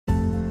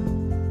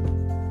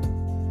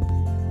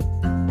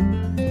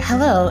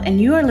Hello, and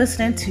you are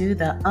listening to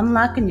the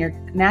Unlocking Your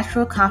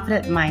Natural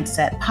Confident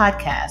Mindset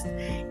podcast.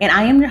 And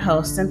I am your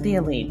host, Cynthia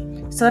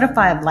Lee,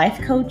 certified life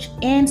coach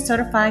and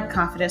certified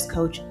confidence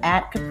coach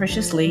at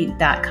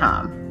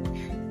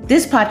capriciously.com.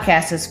 This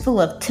podcast is full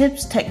of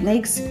tips,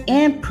 techniques,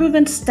 and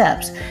proven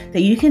steps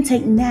that you can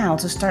take now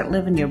to start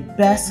living your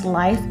best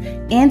life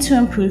and to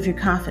improve your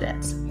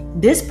confidence.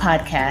 This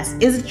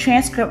podcast is a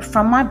transcript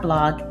from my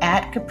blog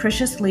at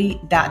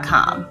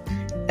capriciously.com.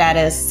 That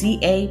is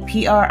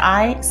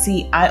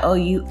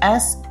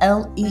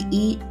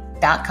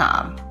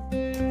capriciouslee.com.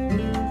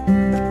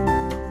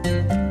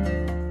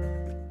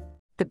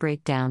 The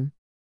breakdown.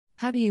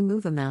 How do you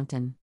move a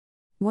mountain?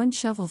 One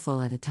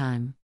shovelful at a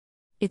time.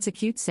 It's a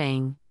cute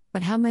saying,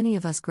 but how many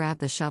of us grab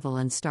the shovel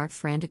and start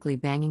frantically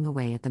banging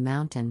away at the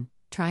mountain,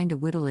 trying to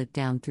whittle it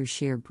down through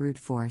sheer brute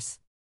force?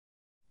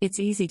 It's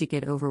easy to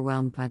get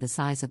overwhelmed by the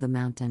size of the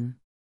mountain.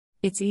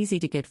 It's easy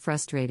to get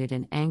frustrated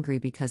and angry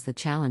because the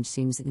challenge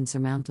seems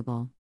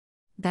insurmountable.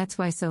 That's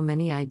why so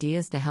many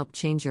ideas to help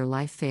change your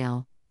life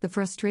fail. The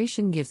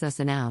frustration gives us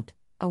an out,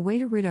 a way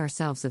to rid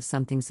ourselves of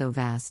something so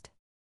vast.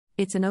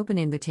 It's an open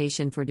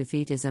invitation for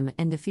defeatism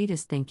and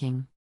defeatist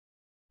thinking.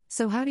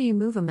 So how do you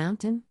move a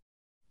mountain?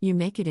 You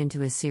make it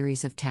into a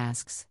series of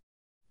tasks.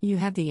 You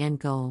have the end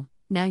goal,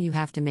 now you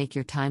have to make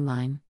your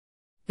timeline.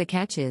 The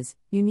catch is,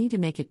 you need to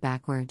make it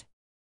backward.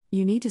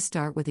 You need to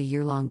start with a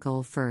year-long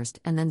goal first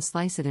and then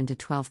slice it into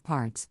 12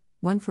 parts,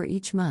 one for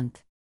each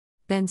month.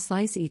 Then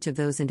slice each of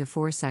those into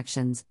 4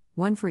 sections,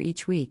 one for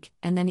each week,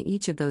 and then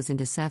each of those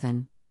into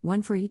 7,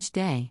 one for each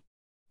day.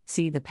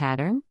 See the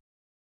pattern?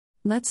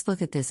 Let's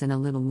look at this in a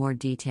little more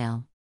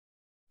detail.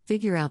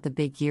 Figure out the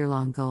big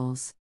year-long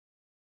goals.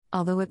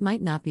 Although it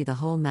might not be the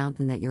whole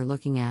mountain that you're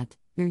looking at,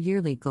 your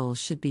yearly goals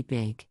should be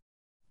big.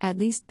 At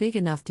least big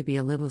enough to be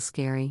a little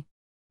scary.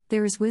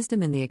 There is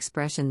wisdom in the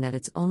expression that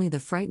it's only the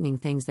frightening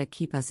things that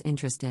keep us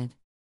interested.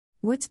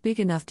 What's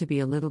big enough to be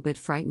a little bit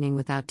frightening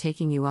without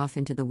taking you off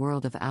into the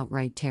world of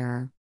outright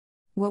terror?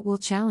 What will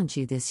challenge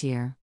you this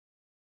year?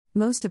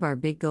 Most of our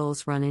big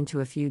goals run into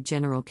a few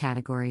general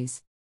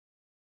categories.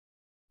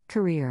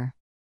 Career.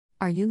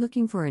 Are you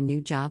looking for a new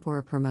job or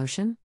a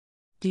promotion?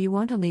 Do you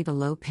want to leave a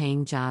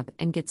low-paying job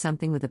and get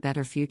something with a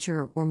better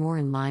future or more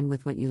in line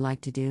with what you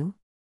like to do?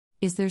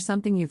 Is there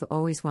something you've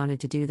always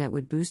wanted to do that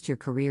would boost your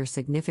career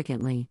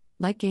significantly,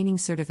 like gaining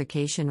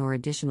certification or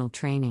additional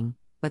training,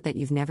 but that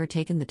you've never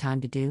taken the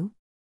time to do?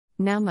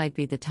 Now might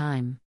be the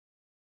time.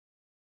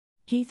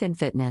 Health and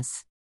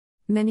fitness.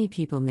 Many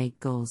people make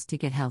goals to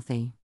get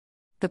healthy.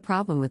 The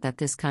problem with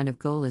this kind of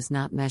goal is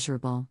not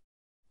measurable.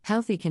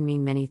 Healthy can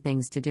mean many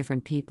things to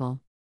different people.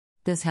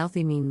 Does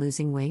healthy mean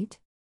losing weight?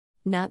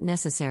 Not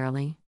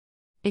necessarily.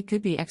 It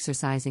could be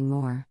exercising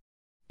more.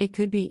 It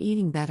could be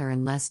eating better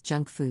and less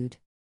junk food.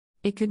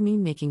 It could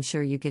mean making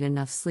sure you get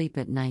enough sleep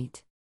at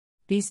night.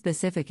 Be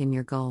specific in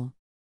your goal.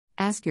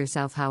 Ask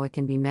yourself how it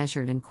can be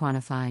measured and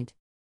quantified.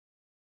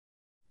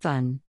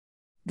 Fun.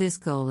 This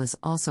goal is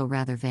also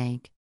rather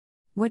vague.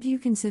 What do you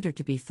consider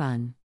to be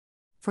fun?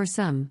 For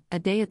some, a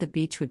day at the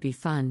beach would be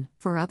fun,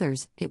 for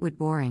others, it would be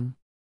boring.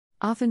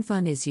 Often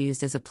fun is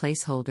used as a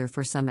placeholder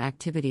for some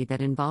activity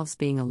that involves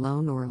being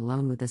alone or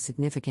alone with a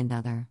significant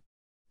other.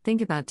 Think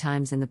about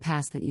times in the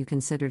past that you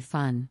considered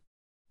fun.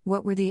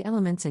 What were the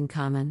elements in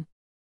common?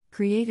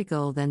 Create a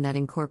goal then that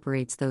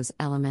incorporates those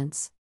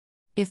elements.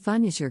 If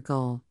fun is your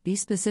goal, be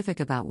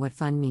specific about what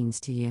fun means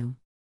to you.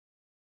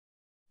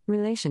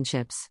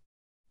 Relationships.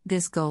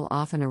 This goal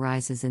often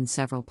arises in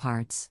several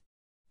parts.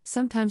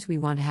 Sometimes we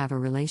want to have a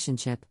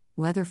relationship,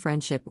 whether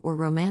friendship or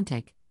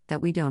romantic,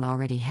 that we don't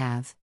already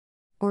have.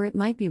 Or it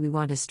might be we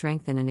want to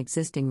strengthen an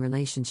existing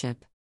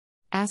relationship.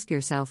 Ask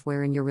yourself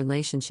where in your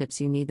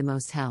relationships you need the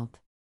most help.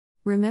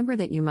 Remember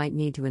that you might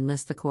need to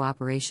enlist the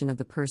cooperation of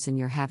the person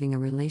you're having a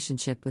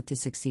relationship with to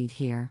succeed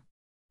here.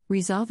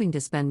 Resolving to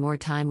spend more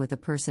time with a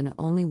person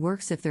only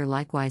works if they're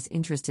likewise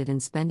interested in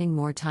spending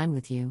more time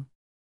with you.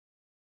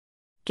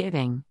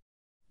 Giving.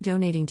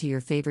 Donating to your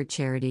favorite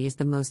charity is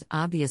the most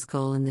obvious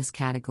goal in this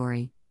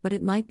category, but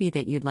it might be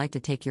that you'd like to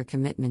take your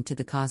commitment to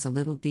the cause a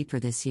little deeper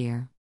this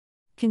year.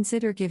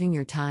 Consider giving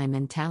your time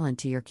and talent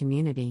to your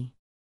community.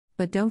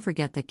 But don't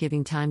forget that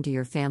giving time to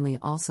your family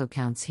also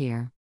counts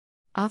here.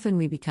 Often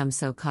we become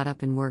so caught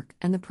up in work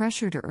and the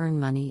pressure to earn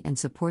money and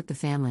support the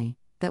family,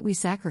 that we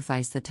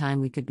sacrifice the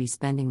time we could be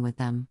spending with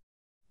them.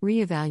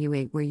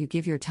 Reevaluate where you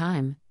give your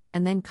time,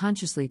 and then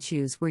consciously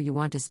choose where you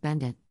want to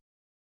spend it.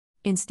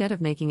 Instead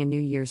of making a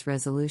New Year's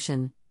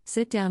resolution,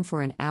 sit down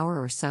for an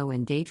hour or so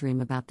and daydream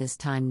about this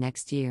time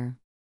next year.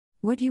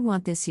 What do you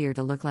want this year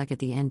to look like at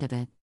the end of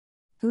it?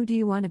 Who do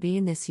you want to be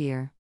in this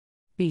year?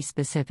 Be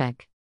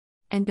specific.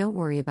 And don't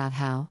worry about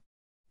how.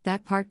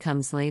 That part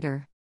comes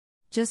later.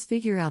 Just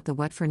figure out the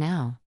what for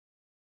now.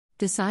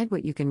 Decide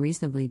what you can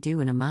reasonably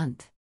do in a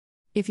month.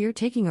 If you're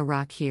taking a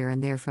rock here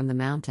and there from the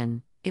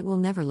mountain, it will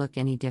never look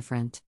any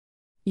different.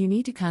 You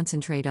need to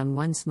concentrate on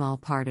one small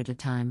part at a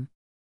time.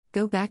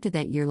 Go back to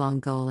that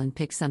year-long goal and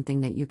pick something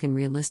that you can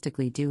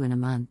realistically do in a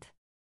month.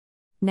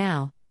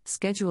 Now,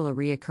 schedule a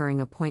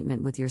reoccurring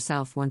appointment with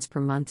yourself once per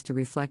month to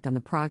reflect on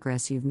the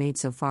progress you've made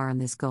so far on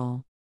this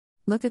goal.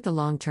 Look at the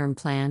long-term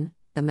plan,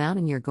 the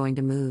mountain you're going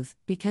to move,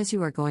 because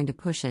you are going to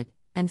push it,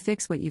 and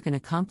fix what you can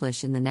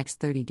accomplish in the next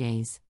 30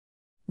 days.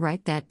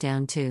 Write that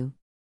down too.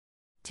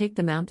 Take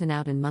the mountain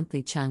out in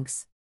monthly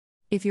chunks.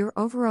 If your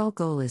overall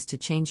goal is to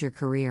change your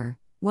career,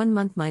 1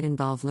 month might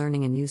involve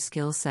learning a new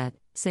skill set,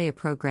 say a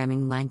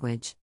programming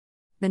language.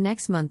 The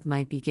next month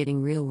might be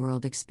getting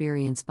real-world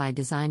experience by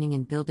designing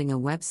and building a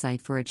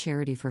website for a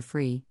charity for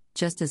free,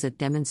 just as a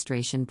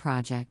demonstration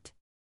project.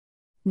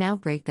 Now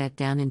break that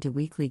down into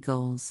weekly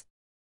goals.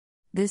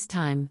 This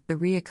time, the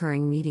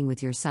reoccurring meeting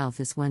with yourself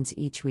is once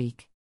each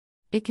week.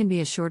 It can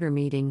be a shorter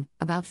meeting,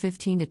 about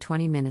 15 to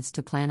 20 minutes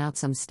to plan out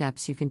some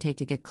steps you can take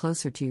to get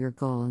closer to your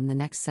goal in the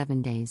next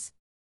 7 days.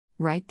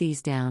 Write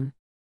these down.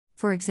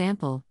 For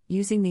example,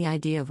 using the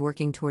idea of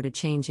working toward a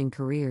change in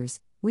careers,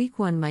 week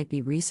 1 might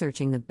be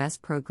researching the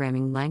best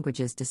programming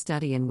languages to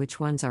study and which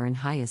ones are in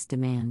highest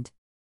demand.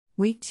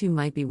 Week 2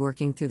 might be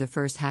working through the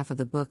first half of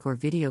the book or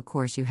video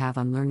course you have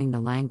on learning the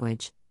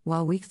language,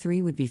 while week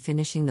 3 would be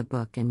finishing the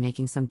book and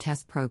making some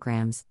test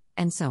programs,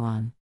 and so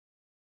on.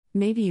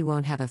 Maybe you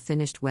won't have a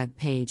finished web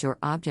page or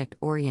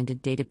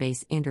object-oriented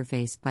database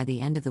interface by the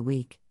end of the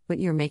week, but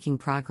you're making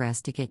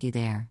progress to get you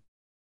there.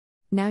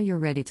 Now you're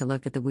ready to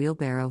look at the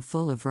wheelbarrow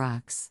full of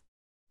rocks.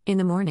 In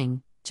the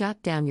morning,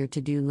 jot down your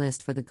to-do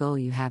list for the goal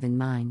you have in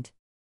mind.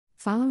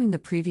 Following the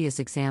previous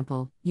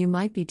example, you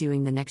might be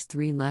doing the next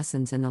 3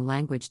 lessons in the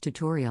language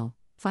tutorial,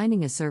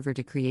 finding a server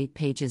to create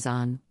pages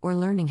on, or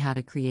learning how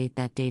to create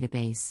that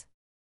database.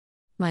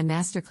 My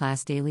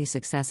masterclass Daily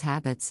Success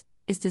Habits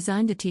is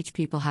designed to teach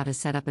people how to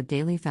set up a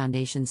daily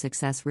foundation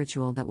success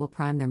ritual that will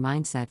prime their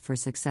mindset for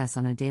success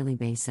on a daily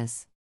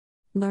basis.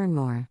 Learn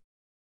more.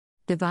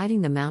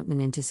 Dividing the mountain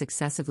into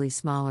successively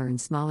smaller and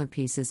smaller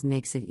pieces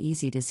makes it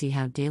easy to see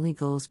how daily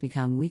goals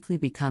become weekly,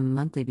 become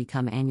monthly,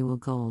 become annual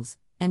goals,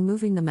 and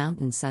moving the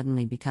mountain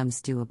suddenly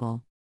becomes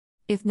doable.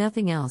 If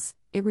nothing else,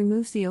 it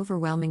removes the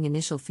overwhelming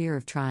initial fear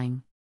of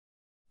trying.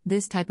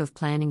 This type of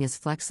planning is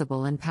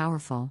flexible and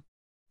powerful.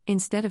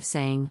 Instead of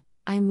saying,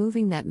 "I'm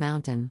moving that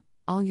mountain,"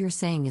 all you're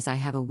saying is, "I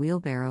have a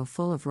wheelbarrow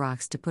full of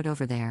rocks to put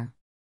over there."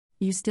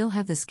 You still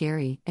have the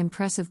scary,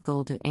 impressive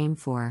goal to aim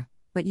for,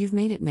 but you've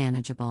made it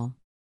manageable.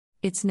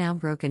 It's now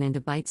broken into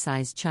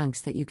bite-sized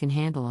chunks that you can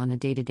handle on a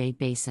day-to-day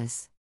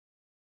basis.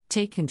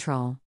 Take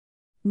control.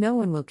 No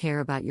one will care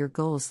about your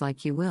goals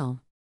like you will.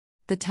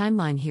 The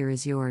timeline here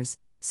is yours,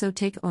 so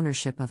take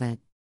ownership of it.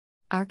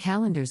 Our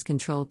calendars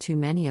control too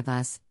many of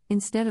us,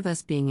 instead of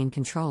us being in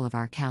control of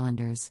our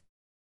calendars.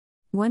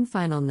 One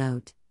final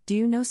note: do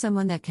you know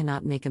someone that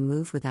cannot make a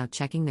move without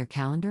checking their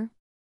calendar?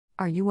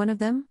 Are you one of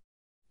them?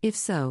 If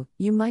so,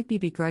 you might be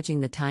begrudging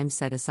the time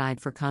set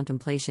aside for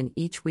contemplation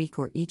each week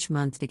or each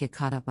month to get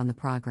caught up on the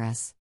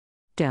progress.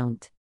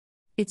 Don't.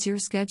 It's your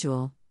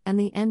schedule, and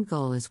the end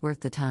goal is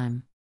worth the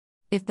time.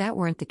 If that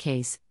weren't the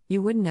case,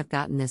 you wouldn't have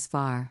gotten this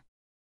far.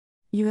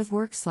 You have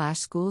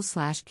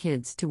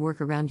work/school/kids to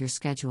work around your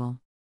schedule.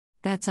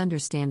 That's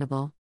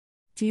understandable.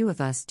 Few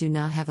of us do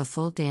not have a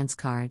full dance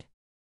card.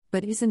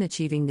 But isn't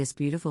achieving this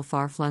beautiful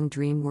far-flung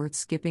dream worth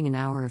skipping an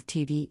hour of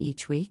TV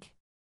each week?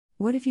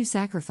 What if you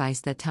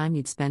sacrificed that time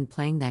you'd spend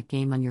playing that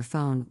game on your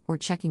phone or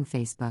checking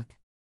Facebook?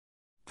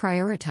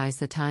 Prioritize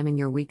the time in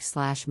your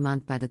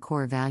week/month by the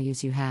core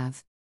values you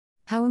have.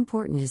 How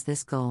important is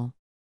this goal?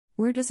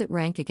 Where does it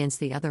rank against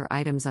the other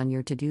items on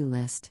your to-do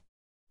list?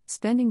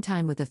 Spending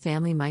time with the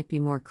family might be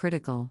more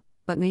critical,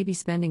 but maybe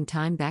spending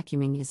time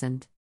vacuuming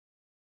isn't.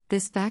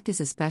 This fact is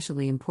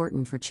especially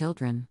important for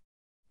children.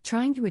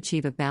 Trying to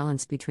achieve a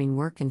balance between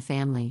work and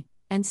family,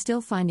 and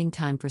still finding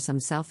time for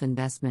some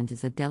self-investment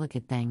is a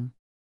delicate thing.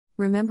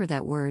 Remember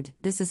that word: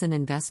 this is an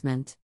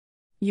investment.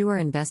 You are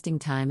investing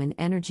time and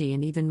energy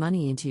and even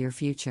money into your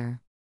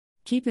future.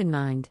 Keep in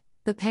mind,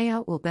 the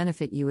payout will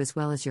benefit you as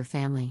well as your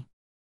family.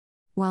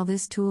 While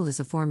this tool is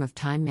a form of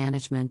time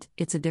management,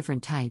 it's a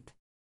different type.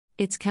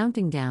 It's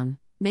counting down,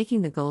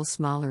 making the goals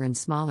smaller and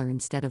smaller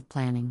instead of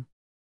planning.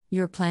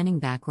 You're planning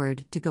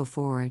backward to go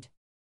forward.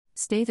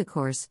 Stay the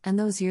course, and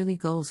those yearly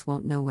goals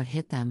won't know what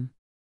hit them.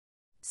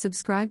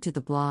 Subscribe to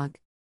the blog.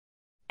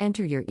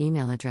 Enter your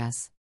email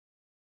address.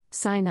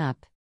 Sign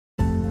up.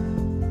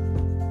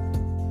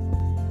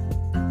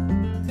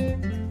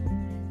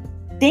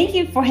 Thank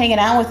you for hanging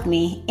out with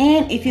me.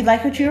 And if you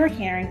like what you are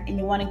hearing and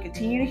you want to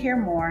continue to hear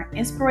more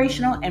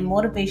inspirational and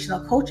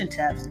motivational coaching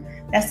tips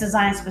that's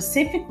designed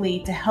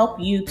specifically to help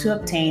you to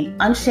obtain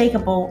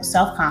unshakable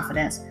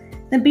self-confidence,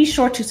 then be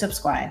sure to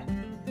subscribe.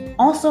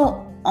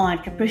 Also on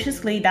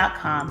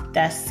capriciouslee.com,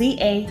 that's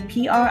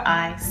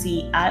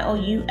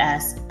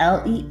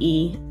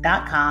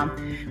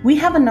capriciouslee.com, we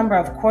have a number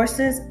of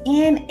courses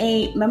and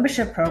a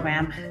membership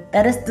program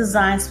that is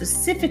designed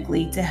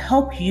specifically to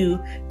help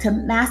you to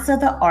master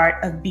the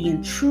art of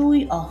being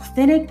truly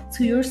authentic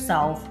to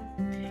yourself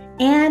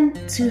and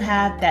to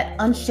have that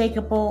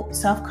unshakable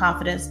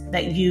self-confidence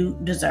that you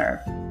deserve.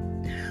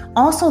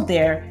 Also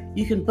there,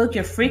 you can book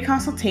your free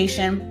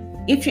consultation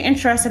if you're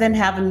interested in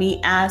having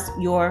me as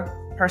your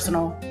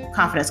personal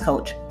confidence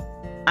coach.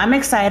 I'm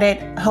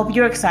excited. Hope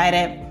you're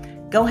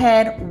excited. Go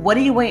ahead. What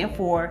are you waiting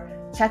for?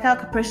 Check out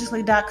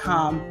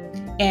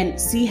capriciously.com and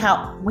see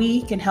how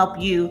we can help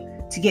you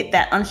to get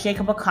that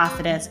unshakable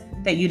confidence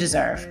that you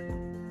deserve.